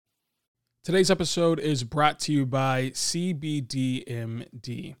Today's episode is brought to you by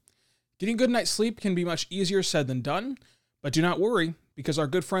CBDMD. Getting a good night's sleep can be much easier said than done, but do not worry, because our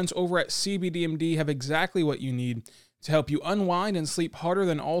good friends over at CBDMD have exactly what you need to help you unwind and sleep harder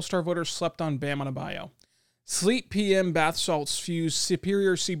than all-star voters slept on Bam Adebayo. Sleep PM bath salts fuse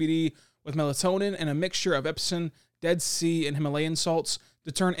superior CBD with melatonin and a mixture of Epsom, Dead Sea, and Himalayan salts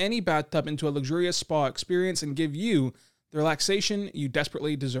to turn any bathtub into a luxurious spa experience and give you the relaxation you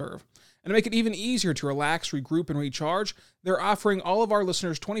desperately deserve. And to make it even easier to relax, regroup, and recharge, they're offering all of our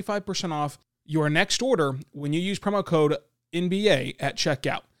listeners 25% off your next order when you use promo code NBA at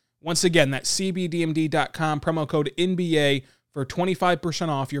checkout. Once again, that's cbdmd.com, promo code NBA for 25%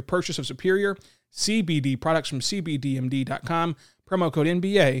 off your purchase of superior CBD products from cbdmd.com, promo code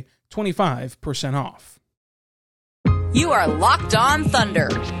NBA, 25% off. You are Locked On Thunder,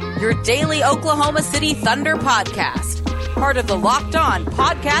 your daily Oklahoma City Thunder podcast. Part of the Locked On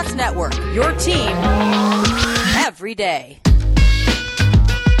Podcast Network, your team every day.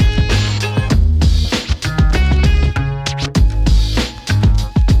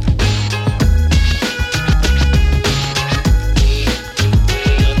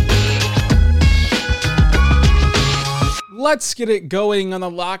 Let's get it going on the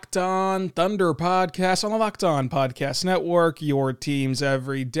Locked On Thunder podcast on the Locked On Podcast Network, your teams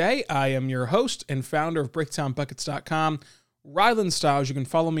every day. I am your host and founder of BreakdownBuckets.com, Rylan Stiles. You can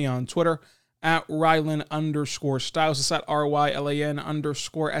follow me on Twitter at Rylan_Stiles. It's at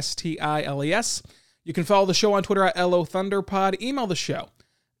RYLAN_STILES. You can follow the show on Twitter at LOThunderPod. Email the show,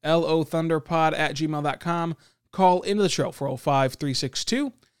 LOThunderPod@gmail.com. Call into the show,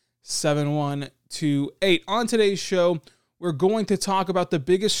 405-362-7128. On today's show, we're going to talk about the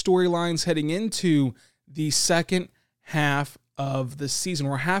biggest storylines heading into the second half of the season.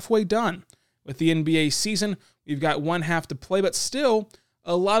 We're halfway done with the NBA season. We've got one half to play, but still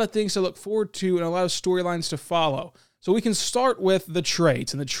a lot of things to look forward to and a lot of storylines to follow. So we can start with the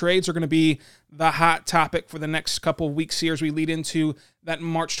trades, and the trades are going to be the hot topic for the next couple of weeks here as we lead into that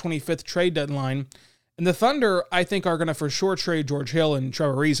March 25th trade deadline. And the Thunder, I think, are going to for sure trade George Hill and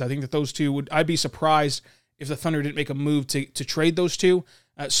Trevor Ariza. I think that those two I'd be surprised if the Thunder didn't make a move to trade those two.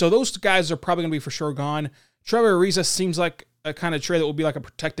 So those guys are probably going to be for sure gone. Trevor Ariza seems like a kind of trade that will be like a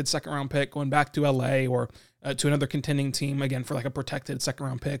protected second-round pick going back to LA or to another contending team, again, for like a protected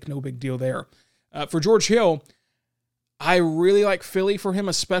second-round pick. No big deal there. For George Hill, I really like Philly for him,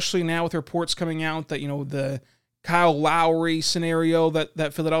 especially now with reports coming out that, the Kyle Lowry scenario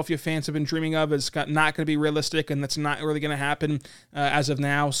that Philadelphia fans have been dreaming of is not going to be realistic, and that's not really going to happen as of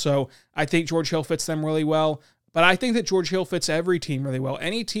now. So I think George Hill fits them really well. But I think that George Hill fits every team really well.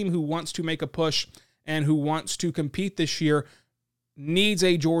 Any team who wants to make a push and who wants to compete this year needs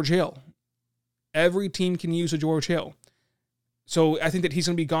a George Hill. Every team can use a George Hill. So I think that he's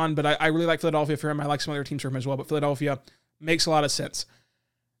going to be gone, but I really like Philadelphia for him. I like some other teams for him as well, but Philadelphia makes a lot of sense.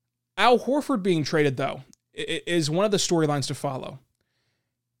 Al Horford being traded, though, is one of the storylines to follow.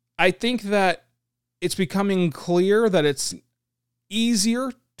 I think that it's becoming clear that it's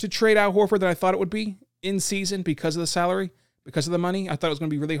easier to trade Al Horford than I thought it would be in season because of the salary, because of the money. I thought it was going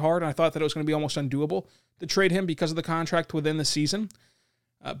to be really hard, and I thought that it was going to be almost undoable to trade him because of the contract within the season.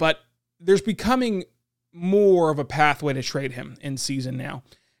 But there's becoming more of a pathway to trade him in season now.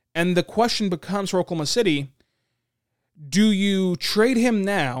 And the question becomes for Oklahoma City, do you trade him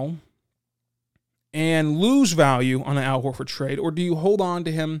now and lose value on an Al Horford trade, or do you hold on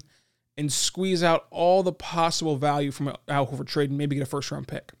to him and squeeze out all the possible value from an Al Horford trade and maybe get a first-round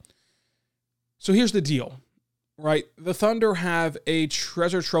pick? So here's the deal, right? The Thunder have a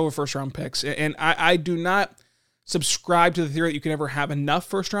treasure trove of first-round picks, and I do not subscribe to the theory that you can never have enough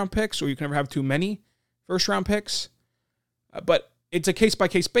first-round picks or you can never have too many first-round picks, but it's a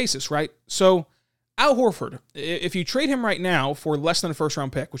case-by-case basis, right? So Al Horford, if you trade him right now for less than a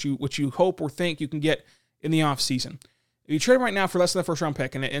first-round pick, which you hope or think you can get in the offseason, if you trade him right now for less than a first-round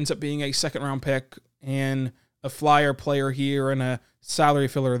pick and it ends up being a second-round pick and a flyer player here and a salary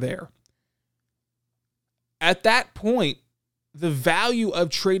filler there, at that point, the value of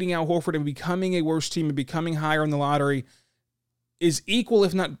trading Al Horford and becoming a worse team and becoming higher in the lottery is equal,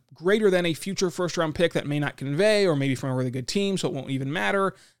 if not greater than a future first-round pick that may not convey or maybe from a really good team, so it won't even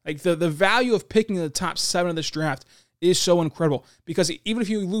matter. Like the value of picking the top 7 of this draft is so incredible because even if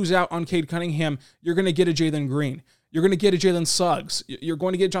you lose out on Cade Cunningham, you're going to get a Jalen Green. You're going to get a Jalen Suggs. You're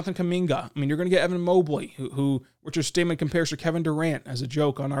going to get Jonathan Kuminga. You're going to get Evan Mobley, who Richard Stayman compares to Kevin Durant as a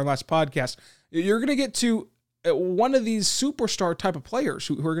joke on our last podcast. You're going to get to one of these superstar type of players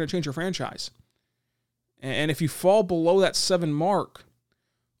who are going to change your franchise. And if you fall below that 7 mark,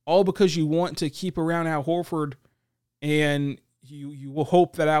 all because you want to keep around Al Horford and You will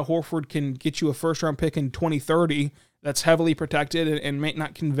hope that Al Horford can get you a first-round pick in 2030 that's heavily protected and may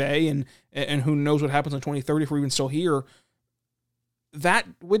not convey, and who knows what happens in 2030 if we're even still here. That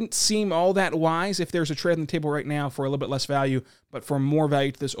wouldn't seem all that wise if there's a trade on the table right now for a little bit less value, but for more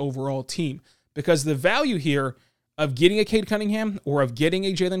value to this overall team. Because the value here of getting a Cade Cunningham or of getting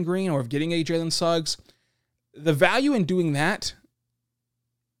a Jalen Green or of getting a Jalen Suggs, the value in doing that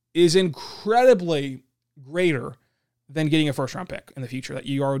is incredibly greater than getting a first-round pick in the future that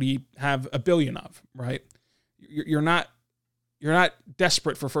you already have $1 billion of, right? You're not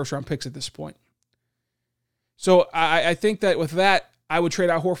desperate for first-round picks at this point. So I think that with that, I would trade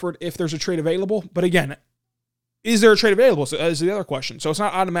Al Horford if there's a trade available. But again, is there a trade available? So that's the other question. So it's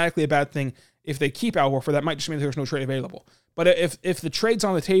not automatically a bad thing if they keep Al Horford. That might just mean there's no trade available. But if the trade's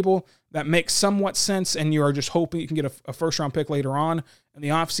on the table that makes somewhat sense and you are just hoping you can get a first-round pick later on in the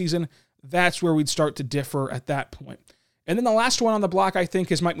offseason, that's where we'd start to differ at that point. And then the last one on the block, I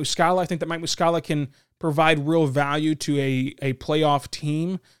think, is Mike Muscala. I think that Mike Muscala can provide real value to a playoff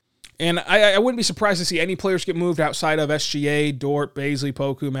team. And I wouldn't be surprised to see any players get moved outside of SGA, Dort, Bazley,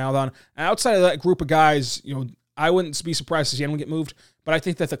 Poku, Maledon. Outside of that group of guys, I wouldn't be surprised to see anyone get moved. But I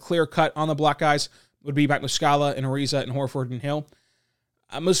think that the clear cut on the block guys would be Mike Muscala and Ariza and Horford and Hill.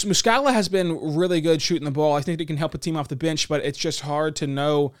 Muscala has been really good shooting the ball. I think he can help a team off the bench, but it's just hard to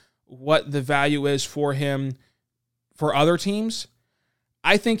know what the value is for him for other teams.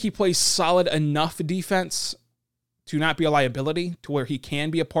 I think he plays solid enough defense to not be a liability, to where he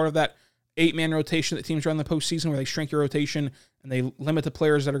can be a part of that 8-man rotation that teams run in the postseason, where they shrink your rotation and they limit the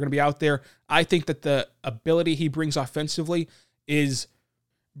players that are going to be out there. I think that the ability he brings offensively is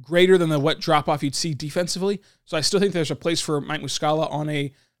greater than the what drop-off you'd see defensively. So I still think there's a place for Mike Muscala on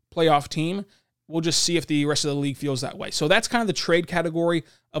a playoff team. We'll just see if the rest of the league feels that way. So that's kind of the trade category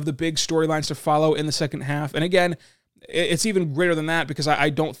of the big storylines to follow in the second half. And again, it's even greater than that because I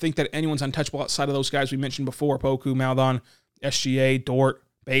don't think that anyone's untouchable outside of those guys we mentioned before, Poku, Maledon, SGA, Dort,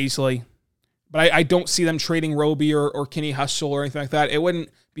 Bazley. But I don't see them trading Roby or Kenny Hustle or anything like that. It wouldn't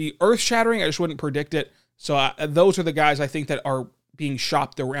be earth-shattering. I just wouldn't predict it. So those are the guys I think that are being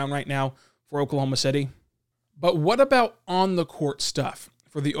shopped around right now for Oklahoma City. But what about on-the-court stuff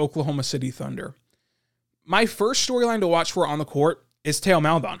for the Oklahoma City Thunder? My first storyline to watch for on the court is Theo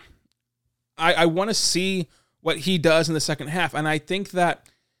Maledon. I want to see what he does in the second half. And I think that,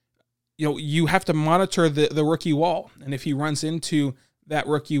 you have to monitor the rookie wall. And if he runs into that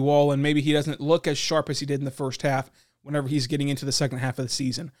rookie wall and maybe he doesn't look as sharp as he did in the first half whenever he's getting into the second half of the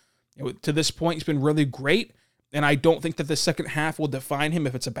season. To this point, he's been really great. And I don't think that the second half will define him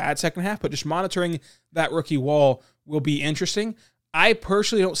if it's a bad second half, but just monitoring that rookie wall will be interesting. I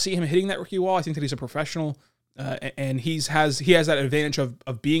personally don't see him hitting that rookie wall. I think that he's a professional, and he has that advantage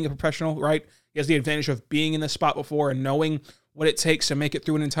of being a professional, right? He has the advantage of being in this spot before and knowing what it takes to make it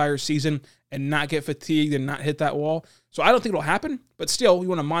through an entire season and not get fatigued and not hit that wall. So I don't think it'll happen, but still, we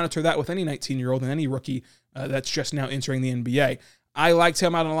want to monitor that with any 19-year-old and any rookie that's just now entering the NBA. I liked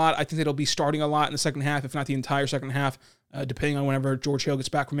him out a lot. I think that he'll be starting a lot in the second half, if not the entire second half, depending on whenever George Hill gets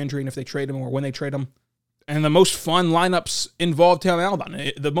back from injury and if they trade him or when they trade him. And the most fun lineups involve Theo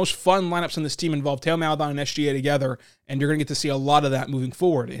Maledon. The most fun lineups on this team involve Theo Maledon and SGA together, and you're going to get to see a lot of that moving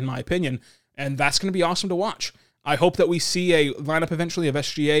forward, in my opinion. And that's going to be awesome to watch. I hope that we see a lineup eventually of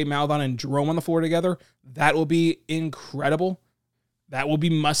SGA, Maledon, and Jerome on the floor together. That will be incredible. That will be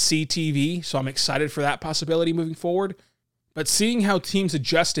must-see TV, so I'm excited for that possibility moving forward. But seeing how teams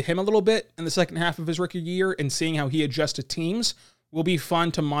adjust to him a little bit in the second half of his rookie year and seeing how he adjusts to teams will be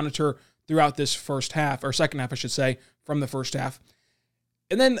fun to monitor throughout this first half, or second half, I should say, from the first half.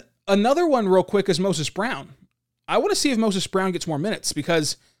 And then another one real quick is Moses Brown. I want to see if Moses Brown gets more minutes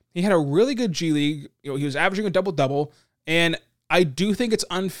because he had a really good G League. He was averaging a double-double, and I do think it's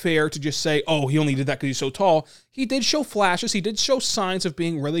unfair to just say, oh, he only did that because he's so tall. He did show flashes. He did show signs of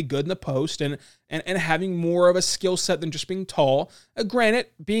being really good in the post and having more of a skill set than just being tall. Granted,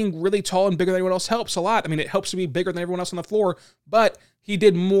 being really tall and bigger than anyone else helps a lot. I mean, it helps to be bigger than everyone else on the floor, but he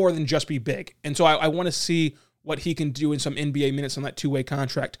did more than just be big. And so I want to see what he can do in some NBA minutes on that two-way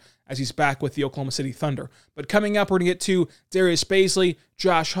contract as he's back with the Oklahoma City Thunder. But coming up, we're going to get to Darius Bazley,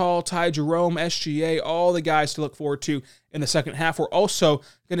 Josh Hall, Ty Jerome, SGA, all the guys to look forward to in the second half. We're also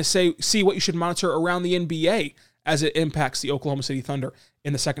going to see what you should monitor around the NBA as it impacts the Oklahoma City Thunder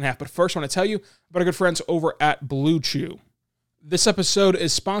in the second half. But first, I want to tell you about our good friends over at Blue Chew. This episode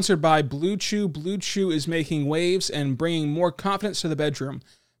is sponsored by Blue Chew. Blue Chew is making waves and bringing more confidence to the bedroom.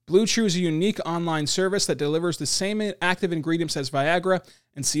 Blue Chew is a unique online service that delivers the same active ingredients as Viagra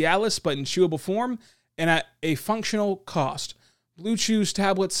and Cialis, but in chewable form and at a functional cost. Blue Chew's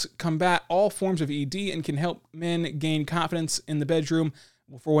tablets combat all forms of ED and can help men gain confidence in the bedroom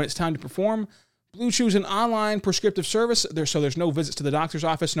for when it's time to perform. Blue Chew is an online prescriptive service, so there's no visits to the doctor's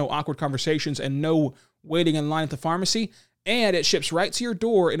office, no awkward conversations, and no waiting in line at the pharmacy. And it ships right to your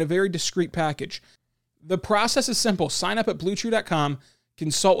door in a very discreet package. The process is simple. Sign up at BlueChew.com,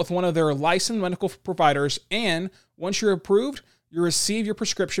 consult with one of their licensed medical providers, and once you're approved, you'll receive your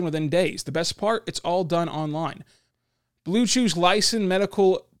prescription within days. The best part, it's all done online. Blue Chew's licensed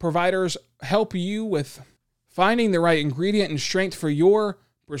medical providers help you with finding the right ingredient and strength for your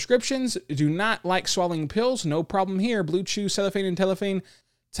prescriptions. Do not like swallowing pills? No problem here. Blue Chew cellophane and telephane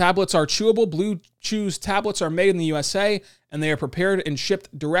tablets are chewable. Blue Chew's tablets are made in the USA, and they are prepared and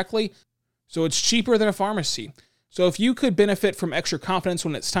shipped directly, so it's cheaper than a pharmacy. So if you could benefit from extra confidence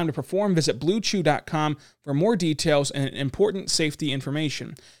when it's time to perform, visit BlueChew.com for more details and important safety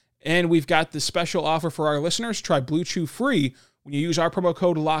information. And we've got this special offer for our listeners. Try Blue Chew free when you use our promo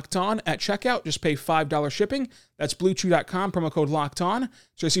code LOCKEDON at checkout. Just pay $5 shipping. That's BlueChew.com, promo code LOCKEDON.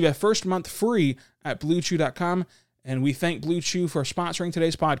 So receive a first month free at BlueChew.com. And we thank Blue Chew for sponsoring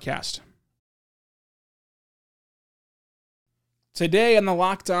today's podcast. Today on the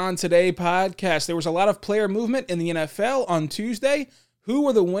Locked On Today podcast, there was a lot of player movement in the NFL on Tuesday. Who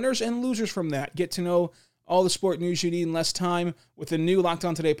were the winners and losers from that? Get to know all the sport news you need in less time with the new Locked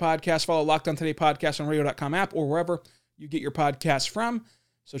On Today podcast. Follow Locked On Today podcast on radio.com app or wherever you get your podcasts from.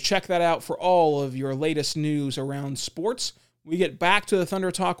 So check that out for all of your latest news around sports. We get back to the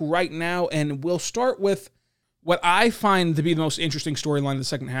Thunder talk right now, and we'll start with what I find to be the most interesting storyline of the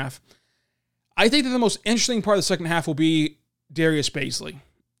second half. I think that the most interesting part of the second half will be Darius Bazley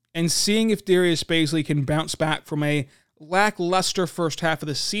and seeing if Darius Bazley can bounce back from a lackluster first half of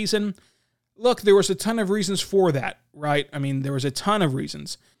the season. Look, there was a ton of reasons for that, right? I mean, there was a ton of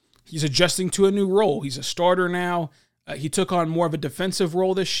reasons. He's adjusting to a new role. He's a starter now. He took on more of a defensive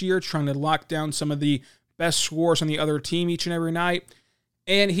role this year, trying to lock down some of the best scorers on the other team each and every night.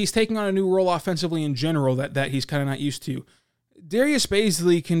 And he's taking on a new role offensively in general that he's kind of not used to. Darius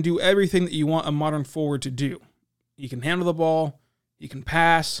Bazley can do everything that you want a modern forward to do. He can handle the ball, he can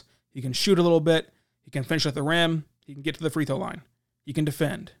pass, he can shoot a little bit, he can finish at the rim, he can get to the free throw line, he can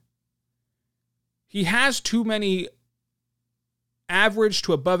defend. He has too many average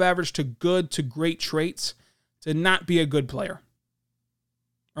to above average to good to great traits to not be a good player.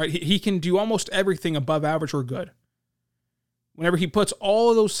 All right, he can do almost everything above average or good. Whenever he puts all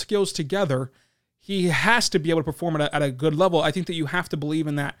of those skills together, he has to be able to perform at a good level. I think that you have to believe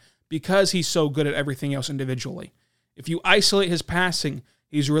in that because he's so good at everything else individually. If you isolate his passing,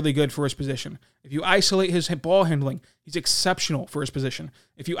 he's really good for his position. If you isolate his ball handling, he's exceptional for his position.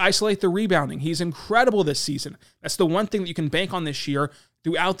 If you isolate the rebounding, he's incredible this season. That's the one thing that you can bank on this year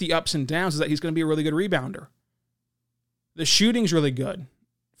throughout the ups and downs is that he's going to be a really good rebounder. The shooting's really good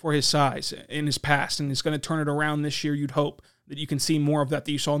for his size in his past, and he's going to turn it around this year. You'd hope that you can see more of that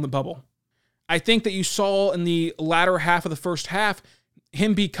you saw in the bubble. I think that you saw in the latter half of the first half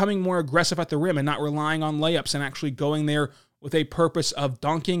him becoming more aggressive at the rim and not relying on layups and actually going there with a purpose of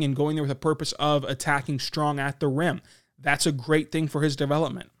dunking and going there with a purpose of attacking strong at the rim. That's a great thing for his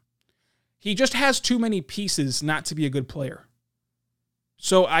development. He just has too many pieces not to be a good player.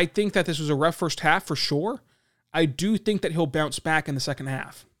 So I think that this was a rough first half for sure. I do think that he'll bounce back in the second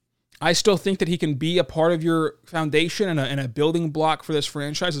half. I still think that he can be a part of your foundation and a building block for this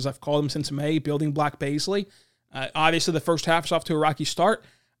franchise, as I've called him since May, building block Bazley. Obviously, the first half is off to a rocky start.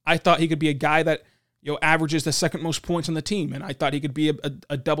 I thought he could be a guy that averages the second most points on the team, and I thought he could be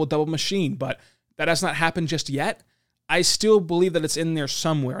a double-double machine, but that has not happened just yet. I still believe that it's in there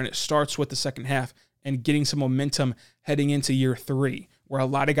somewhere, and it starts with the second half and getting some momentum heading into year 3, where a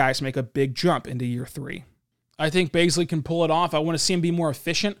lot of guys make a big jump into year 3. I think Bazley can pull it off. I want to see him be more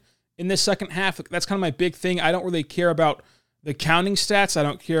efficient in this second half. That's kind of my big thing. I don't really care about the counting stats. I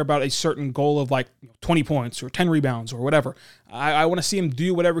don't care about a certain goal of 20 points or 10 rebounds or whatever. I want to see him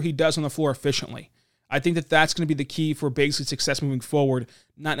do whatever he does on the floor efficiently. I think that that's going to be the key for Bazley's success moving forward.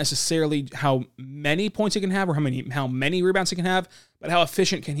 Not necessarily how many points he can have or how many rebounds he can have, but how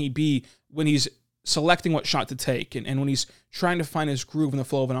efficient can he be when he's selecting what shot to take and when he's trying to find his groove in the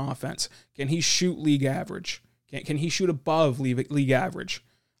flow of an offense. Can he shoot league average? Can he shoot above league average?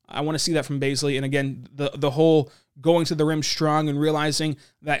 I want to see that from Bazley. And again, the whole going to the rim strong and realizing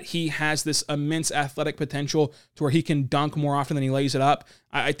that he has this immense athletic potential to where he can dunk more often than he lays it up.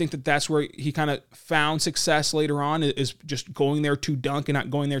 I think that that's where he kind of found success later on, is just going there to dunk and not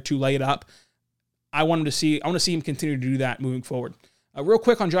going there to lay it up. I want to see him continue to do that moving forward. Real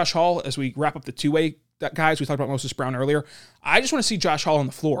quick on Josh Hall as we wrap up the two-way guys. We talked about Moses Brown earlier. I just want to see Josh Hall on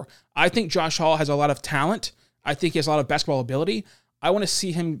the floor. I think Josh Hall has a lot of talent. I think he has a lot of basketball ability. I want to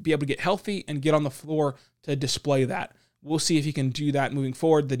see him be able to get healthy and get on the floor to display that. We'll see if he can do that moving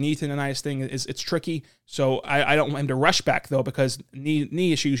forward. The knee tendonitis thing it's tricky, so I don't want him to rush back though, because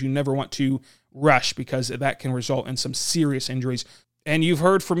knee issues you never want to rush, because that can result in some serious injuries. And you've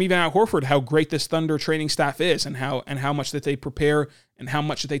heard from even Al Horford how great this Thunder training staff is, and how much that they prepare and how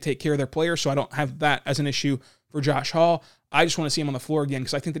much that they take care of their players. So I don't have that as an issue for Josh Hall. I just want to see him on the floor again,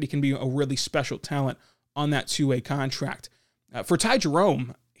 because I think that he can be a really special talent on that two-way contract. For Ty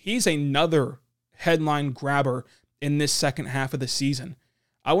Jerome, he's another headline grabber in this second half of the season.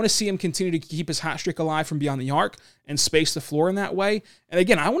 I want to see him continue to keep his hot streak alive from beyond the arc and space the floor in that way. And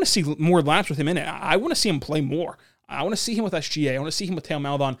again, I want to see more laps with him in it. I want to see him play more. I want to see him with SGA. I want to see him with Theo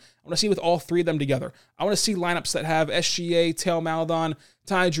Maledon. I want to see with all three of them together. I want to see lineups that have SGA, Theo Maledon,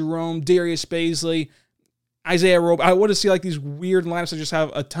 Ty Jerome, Darius Bazley, Isaiah Roby. I want to see like these weird lineups that just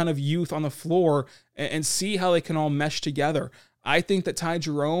have a ton of youth on the floor and see how they can all mesh together. I think that Ty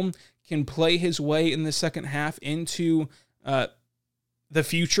Jerome can play his way in the second half into the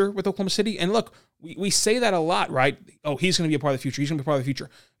future with Oklahoma City. And look, we say that a lot, right? Oh, he's going to be a part of the future. He's going to be a part of the future.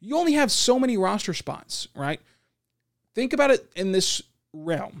 You only have so many roster spots, right? Think about it in this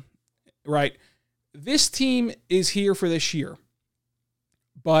realm, right? This team is here for this year.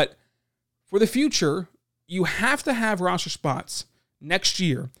 But for the future, you have to have roster spots next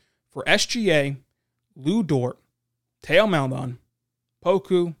year for SGA, Lou Dort, Theo Maledon,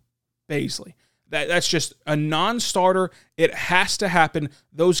 Poku, Bazley. That's just a non-starter. It has to happen.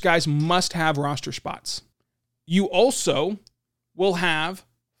 Those guys must have roster spots. You also will have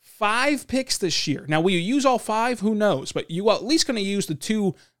 5 picks this year. Now, will you use all 5? Who knows? But you are at least going to use the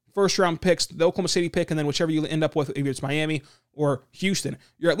 2 first-round picks, the Oklahoma City pick, and then whichever you end up with, either it's Miami or Houston.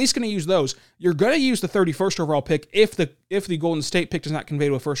 You're at least going to use those. You're going to use the 31st overall pick if the Golden State pick does not convey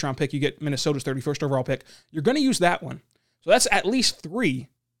to a first-round pick. You get Minnesota's 31st overall pick. You're going to use that one. So that's at least 3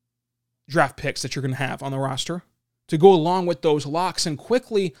 draft picks that you're going to have on the roster to go along with those locks. And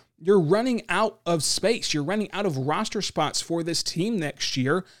quickly, you're running out of space. You're running out of roster spots for this team next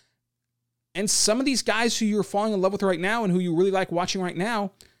year. And some of these guys who you're falling in love with right now and who you really like watching right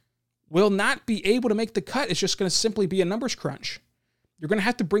now will not be able to make the cut. It's just going to simply be a numbers crunch. You're going to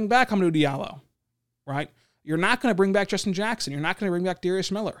have to bring back Hamidou Diallo, right? You're not going to bring back Justin Jackson. You're not going to bring back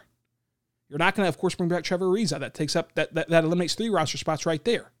Darius Miller. You're not going to, of course, bring back Trevor Ariza. That takes up that eliminates 3 roster spots right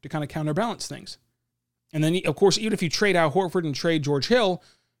there to kind of counterbalance things. And then, of course, even if you trade Al Horford and trade George Hill,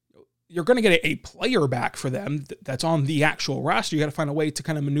 you're going to get a player back for them that's on the actual roster. You got to find a way to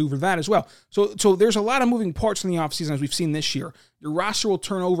kind of maneuver that as well. So there's a lot of moving parts in the offseason, as we've seen this year. Your roster will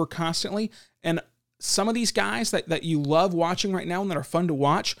turn over constantly, and some of these guys that you love watching right now and that are fun to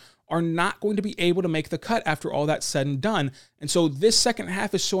watch are not going to be able to make the cut after all that's said and done. And so this second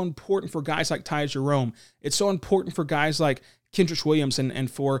half is so important for guys like Ty Jerome. It's so important for guys like Kendrick Williams and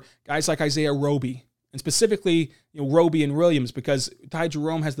for guys like Isaiah Roby, and specifically Roby and Williams, because Ty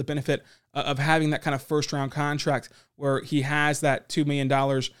Jerome has the benefit of having that kind of first-round contract where he has that $2 million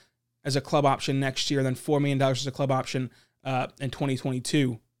as a club option next year, then $4 million as a club option in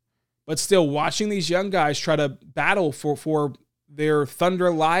 2022. But still, watching these young guys try to battle for their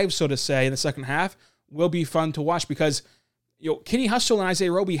Thunder lives, so to say, in the second half will be fun to watch, because Kenny Hustle and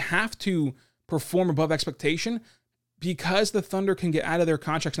Isaiah Roby have to perform above expectation because the Thunder can get out of their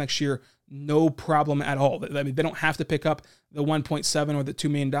contracts next year no problem at all. I mean, they don't have to pick up the $1.7 or the $2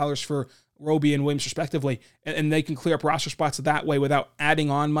 million for Roby and Williams respectively, and they can clear up roster spots that way without adding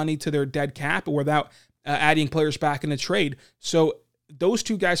on money to their dead cap or without adding players back in the trade. So those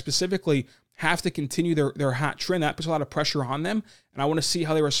 2 guys specifically have to continue their hot trend. That puts a lot of pressure on them, and I want to see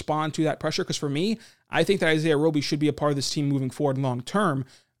how they respond to that pressure, because for me, I think that Isaiah Roby should be a part of this team moving forward long term.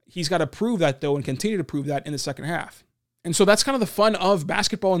 He's got to prove that, though, and continue to prove that in the second half. And so that's kind of the fun of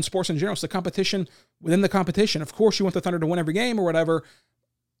basketball and sports in general. It's the competition within the competition. Of course, you want the Thunder to win every game or whatever.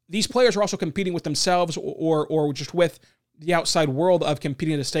 These players are also competing with themselves or just with the outside world of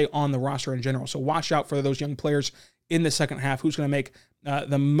competing to stay on the roster in general. So watch out for those young players in the second half. Who's going to make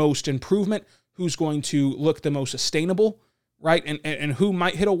the most improvement? Who's going to look the most sustainable, right? And who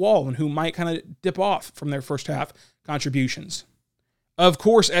might hit a wall and who might kind of dip off from their first half contributions. Of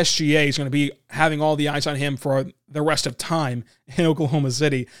course, SGA is going to be having all the eyes on him for the rest of time in Oklahoma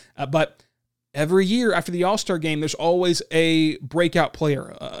City. But every year after the All-Star game, there's always a breakout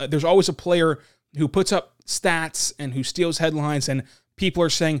player. There's always a player who puts up stats and who steals headlines, and people are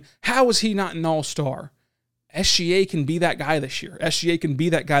saying, how is he not an All-Star? SGA can be that guy this year. SGA can be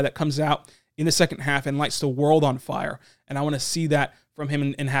that guy that comes out in the second half and lights the world on fire. And I want to see that from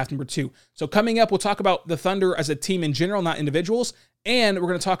him in half number 2. So coming up, we'll talk about the Thunder as a team in general, not individuals. And we're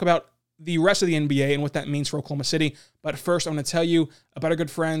going to talk about the rest of the NBA and what that means for Oklahoma City. But first, I'm going to tell you about our good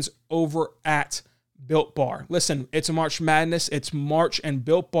friends over at Built Bar. Listen, it's March Madness. It's March, and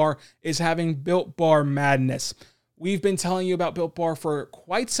Built Bar is having Built Bar Madness. We've been telling you about Built Bar for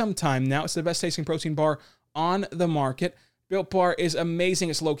quite some time now. It's the best tasting protein bar on the market. Built Bar is amazing.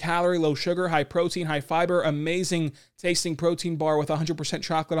 It's low calorie, low sugar, high protein, high fiber, amazing tasting protein bar with 100%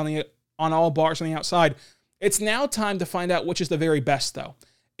 chocolate on all bars on the outside. It's now time to find out which is the very best, though.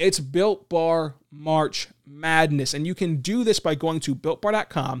 It's Built Bar March Madness, and you can do this by going to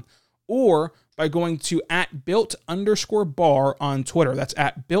BuiltBar.com or by going to @Built_Bar on Twitter. That's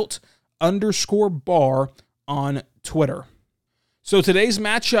 @Built_Bar on Twitter. So today's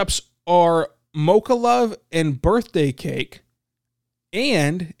matchups are Mocha Love and Birthday Cake,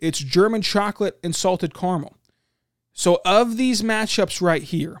 and it's German chocolate and salted caramel. So of these matchups right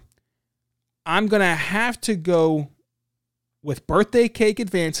here, I'm going to have to go with Birthday Cake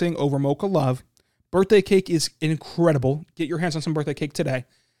advancing over Mocha Love. Birthday Cake is incredible. Get your hands on some Birthday Cake today.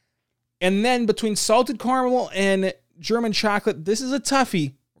 And then between salted caramel and German chocolate, this is a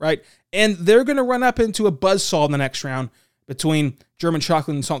toughie, right? And they're going to run up into a buzzsaw in the next round between German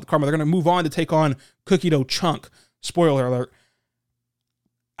chocolate and salted caramel. They're going to move on to take on Cookie Dough Chunk. Spoiler alert.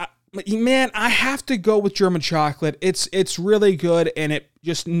 Man, I have to go with German chocolate. It's really good, and it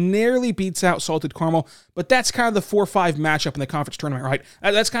just nearly beats out salted caramel. But that's kind of the 4-5 matchup in the conference tournament, right?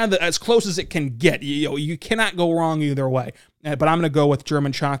 That's kind of as close as it can get. You cannot go wrong either way. But I'm going to go with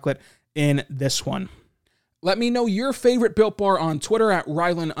German chocolate in this one. Let me know your favorite Built Bar on Twitter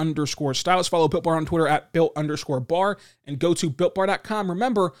 @Rylan_Styles. Follow Built Bar on Twitter @Built_Bar and go to BuiltBar.com.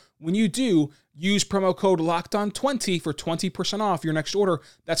 Remember, when you do, use promo code LOCKEDON20 for 20% off your next order.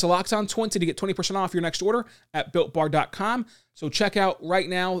 That's LOCKEDON20 to get 20% off your next order at BuiltBar.com. So check out right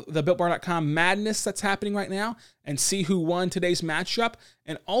now the BuiltBar.com madness that's happening right now and see who won today's matchup.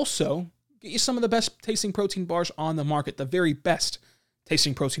 And also, get you some of the best tasting protein bars on the market, the very best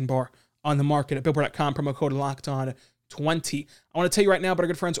tasting protein bar on the market at BuiltBar.com, promo code LOCKEDON20. I want to tell you right now about our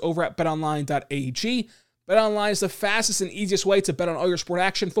good friends over at BetOnline.ag. BetOnline is the fastest and easiest way to bet on all your sport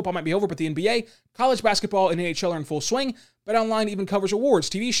action. Football might be over, but the NBA, college basketball, and NHL are in full swing. BetOnline even covers awards,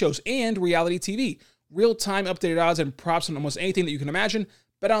 TV shows, and reality TV. Real-time updated odds and props on almost anything that you can imagine.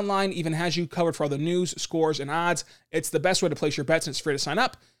 BetOnline even has you covered for all the news, scores, and odds. It's the best way to place your bets, and it's free to sign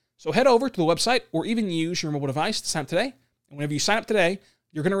up. So head over to the website or even use your mobile device to sign up today. And whenever you sign up today,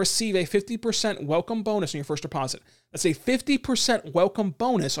 you're going to receive a 50% welcome bonus on your first deposit. That's a 50% welcome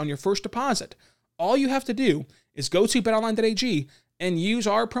bonus on your first deposit. All you have to do is go to betonline.ag and use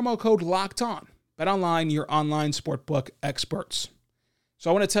our promo code LOCKEDON. BetOnline, your online sportbook experts. So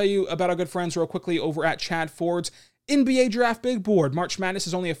I want to tell you about our good friends real quickly over at Chad Ford's NBA Draft Big Board. March Madness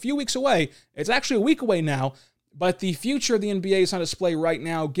is only a few weeks away. It's actually a week away now, but the future of the NBA is on display right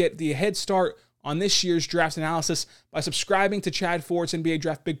now. Get the head start on this year's draft analysis by subscribing to Chad Ford's NBA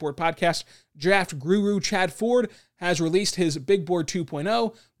Draft Big Board podcast. Draft guru Chad Ford has released his Big Board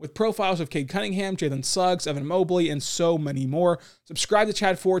 2.0 with profiles of Cade Cunningham, Jalen Suggs, Evan Mobley, and so many more. Subscribe to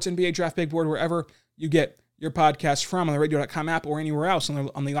Chad Ford's NBA Draft Big Board wherever you get your podcast from, on the radio.com app or anywhere else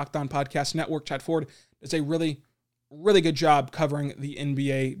on the Locked On Podcast Network. Chad Ford does a really, really good job covering the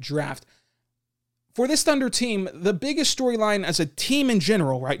NBA draft. For this Thunder team, the biggest storyline as a team in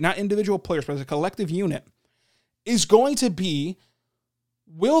general, right, not individual players, but as a collective unit, is going to be,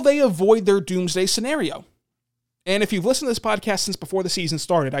 will they avoid their doomsday scenario? And if you've listened to this podcast since before the season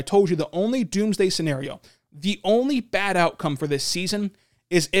started, I told you the only doomsday scenario, the only bad outcome for this season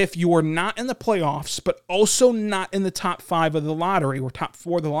is if you are not in the playoffs, but also not in the top 5 of the lottery or top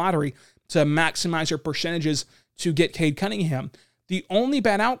 4 of the lottery to maximize your percentages to get Cade Cunningham. The only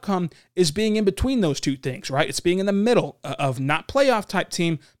bad outcome is being in between those two things, right? It's being in the middle of not playoff type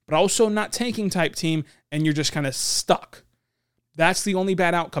team, but also not tanking type team, and you're just kind of stuck. That's the only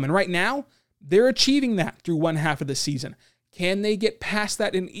bad outcome. And right now, they're achieving that through one half of the season. Can they get past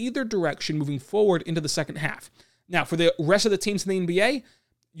that in either direction moving forward into the second half? Now, for the rest of the teams in the NBA,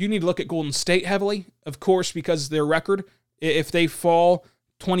 you need to look at Golden State heavily, of course, because their record, if they fall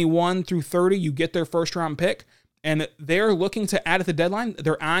 21 through 30, you get their first round pick. And they're looking to add at the deadline.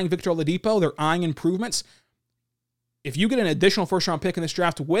 They're eyeing Victor Oladipo. They're eyeing improvements. If you get an additional first-round pick in this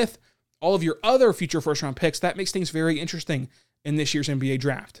draft with all of your other future first-round picks, that makes things very interesting in this year's NBA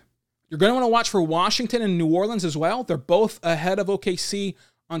draft. You're going to want to watch for Washington and New Orleans as well. They're both ahead of OKC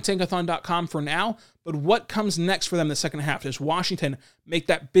on Tankathon.com for now. But what comes next for them in the second half? Does Washington make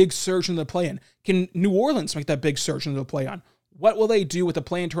that big surge into the play-in? Can New Orleans make that big surge into the play-in? What will they do with the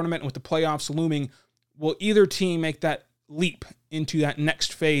play-in tournament and with the playoffs looming? Will either team make that leap into that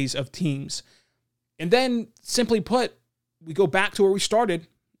next phase of teams? And then, simply put, we go back to where we started.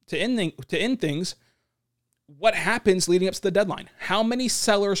 end things, what happens leading up to the deadline? How many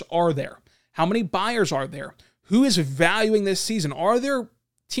sellers are there? How many buyers are there? Who is valuing this season? Are there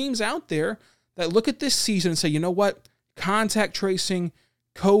teams out there that look at this season and say, you know what? Contact tracing,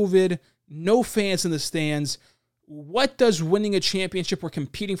 COVID, no fans in the stands. What does winning a championship or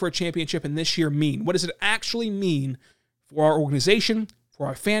competing for a championship in this year mean? What does it actually mean for our organization, for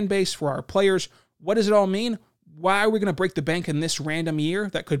our fan base, for our players? What does it all mean? Why are we going to break the bank in this random year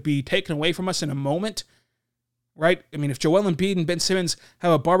that could be taken away from us in a moment? Right? I mean, if Joel Embiid and Ben Simmons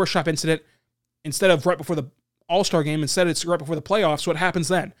have a barbershop incident instead of right before the All-Star game, instead it's right before the playoffs, what happens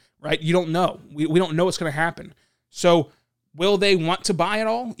then? Right? You don't know. We don't know what's going to happen. So will they want to buy it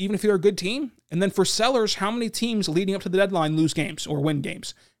all, even if they're a good team? And then for sellers, how many teams leading up to the deadline lose games or win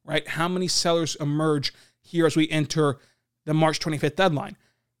games? Right? How many sellers emerge here as we enter the March 25th deadline?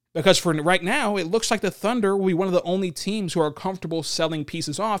 Because for right now, it looks like the Thunder will be one of the only teams who are comfortable selling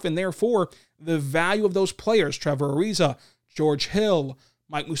pieces off, and therefore the value of those players, Trevor Ariza, George Hill,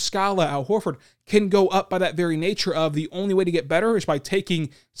 Mike Muscala, Al Horford, can go up by that very nature of the only way to get better is by taking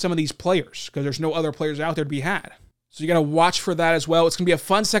some of these players, because there's no other players out there to be had. So you got to watch for that as well. It's going to be a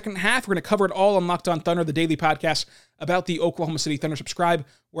fun second half. We're going to cover it all on Locked On Thunder, the daily podcast about the Oklahoma City Thunder. Subscribe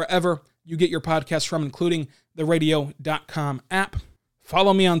wherever you get your podcasts from, including the radio.com app.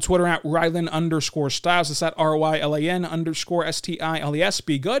 Follow me on Twitter at Rylan_Styles. That's at RYLAN_STILES.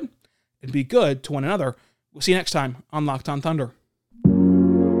 Be good and be good to one another. We'll see you next time on Locked On Thunder.